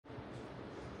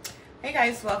Hey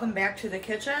guys, welcome back to the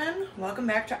kitchen. Welcome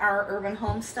back to our urban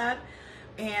homestead.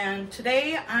 And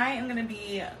today I am going to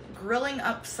be grilling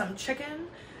up some chicken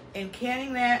and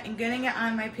canning that and getting it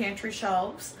on my pantry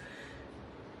shelves.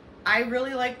 I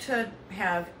really like to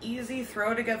have easy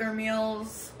throw together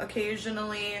meals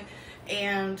occasionally,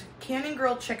 and canning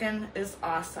grilled chicken is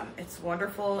awesome. It's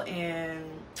wonderful in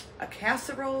a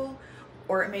casserole,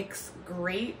 or it makes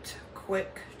great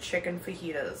quick chicken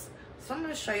fajitas. So I'm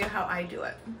going to show you how I do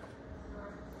it.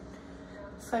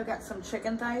 So I've got some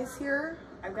chicken thighs here.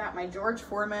 I've got my George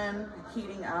Foreman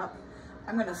heating up.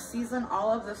 I'm gonna season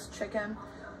all of this chicken.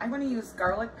 I'm gonna use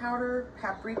garlic powder,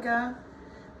 paprika,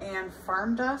 and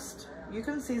farm dust. You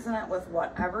can season it with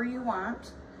whatever you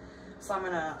want. So I'm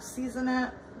gonna season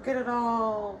it, get it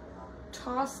all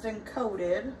tossed and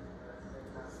coated.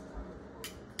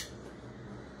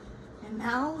 And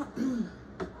now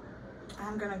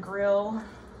I'm gonna grill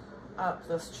up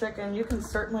this chicken. You can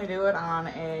certainly do it on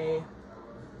a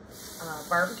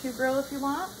barbecue grill if you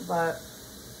want, but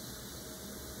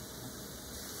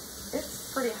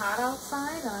it's pretty hot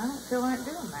outside and I don't feel like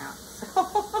doing that. So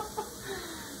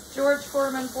George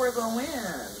Foreman for the win.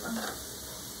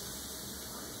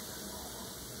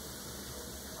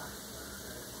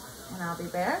 And I'll be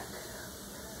back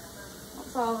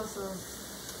once all this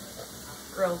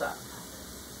is grilled up.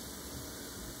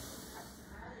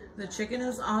 The chicken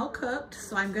is all cooked,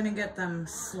 so I'm going to get them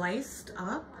sliced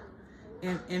up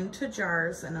and into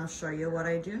jars, and I'll show you what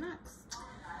I do next.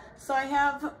 So I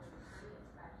have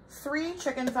 3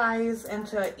 chicken thighs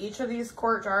into each of these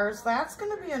quart jars. That's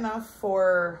going to be enough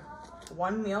for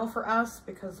one meal for us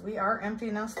because we are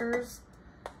empty nesters,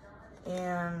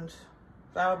 and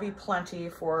that'll be plenty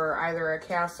for either a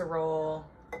casserole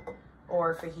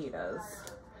or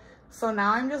fajitas. So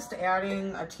now I'm just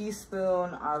adding a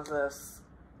teaspoon of this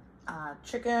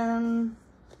chicken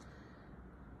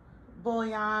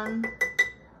bouillon,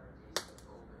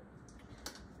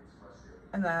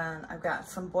 and then I've got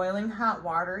some boiling hot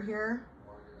water here,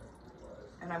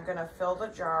 and I'm gonna fill the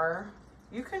jar.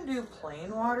 You can do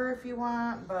plain water if you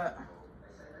want, but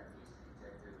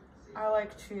I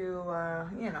like to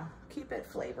you know, keep it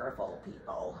flavorful,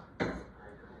 people.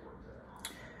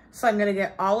 So I'm gonna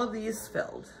get all of these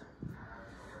filled.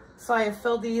 So I have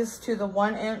filled these to the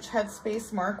 1-inch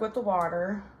headspace mark with the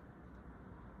water.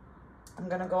 I'm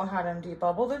gonna go ahead and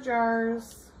debubble the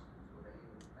jars.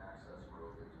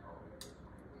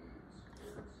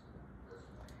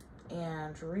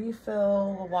 And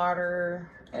refill the water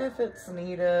if it's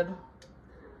needed,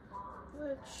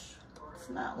 which it's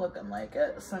not looking like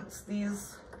it since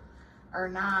these are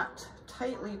not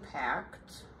tightly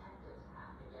packed.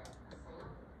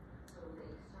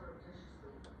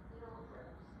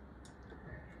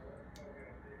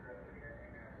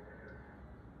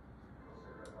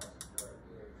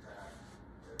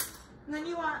 And then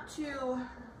you want to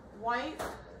wipe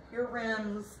your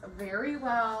rims very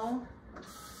well.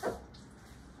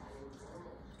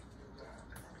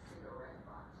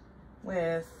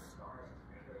 With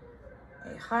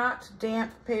a hot,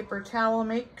 damp paper towel.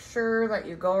 Make sure that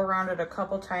you go around it a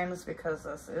couple times because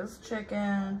this is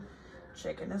chicken.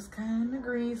 Chicken is kind of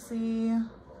greasy.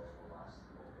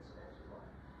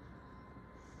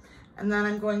 And then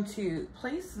I'm going to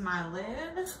place my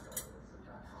lid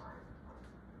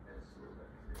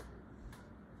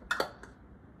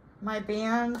my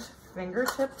band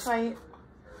fingertip tight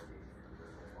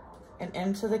and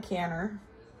into the canner.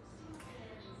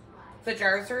 The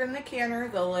jars are in the canner,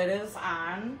 the lid is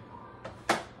on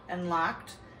and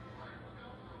locked.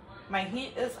 My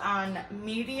heat is on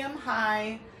medium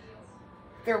high.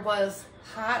 There was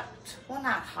hot, well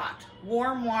not hot,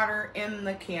 warm water in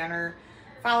the canner.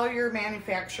 Follow your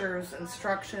manufacturer's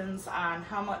instructions on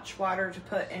how much water to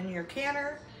put in your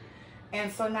canner.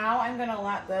 And so now I'm gonna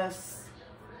let this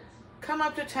come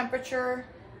up to temperature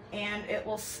and it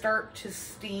will start to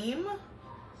steam.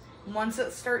 Once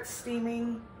it starts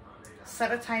steaming,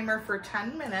 set a timer for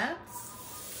 10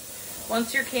 minutes.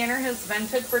 Once your canner has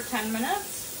vented for 10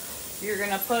 minutes, you're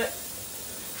gonna put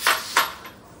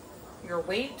your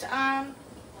weight on.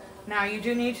 Now you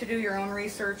do need to do your own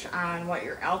research on what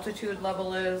your altitude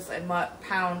level is and what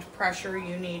pound pressure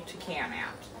you need to can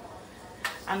at.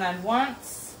 And then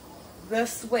once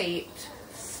this weight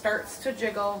starts to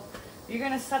jiggle, you're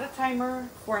gonna set a timer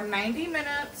for 90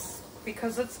 minutes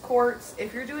because it's quarts.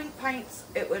 If you're doing pints,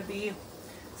 it would be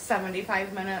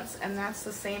 75 minutes, and that's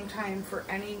the same time for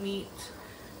any meat,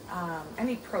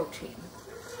 any protein.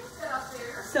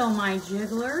 So my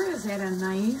jiggler is at a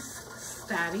nice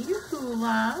steady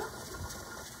hula,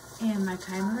 and my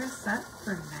timer is set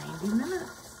for 90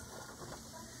 minutes.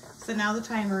 So now the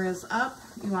timer is up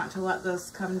You want to let this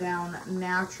come down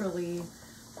naturally.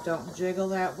 Don't jiggle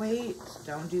that weight.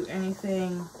 Don't do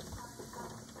anything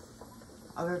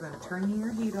other than turning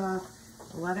your heat off.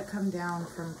 Let it come down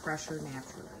from pressure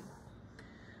naturally.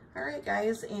 All right,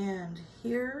 guys, and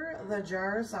here the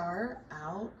jars are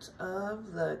out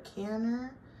of the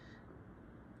canner.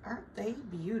 Aren't they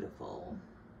beautiful?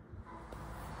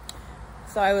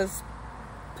 So I was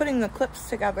putting the clips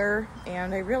together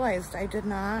and I realized I did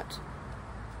not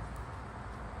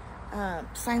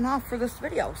sign off for this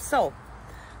video. So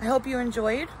I hope you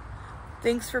enjoyed.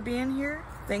 Thanks for being here.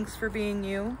 Thanks for being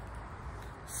you.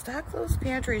 Stock those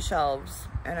pantry shelves.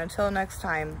 And until next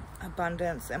time,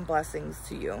 abundance and blessings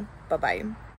to you. Bye-bye.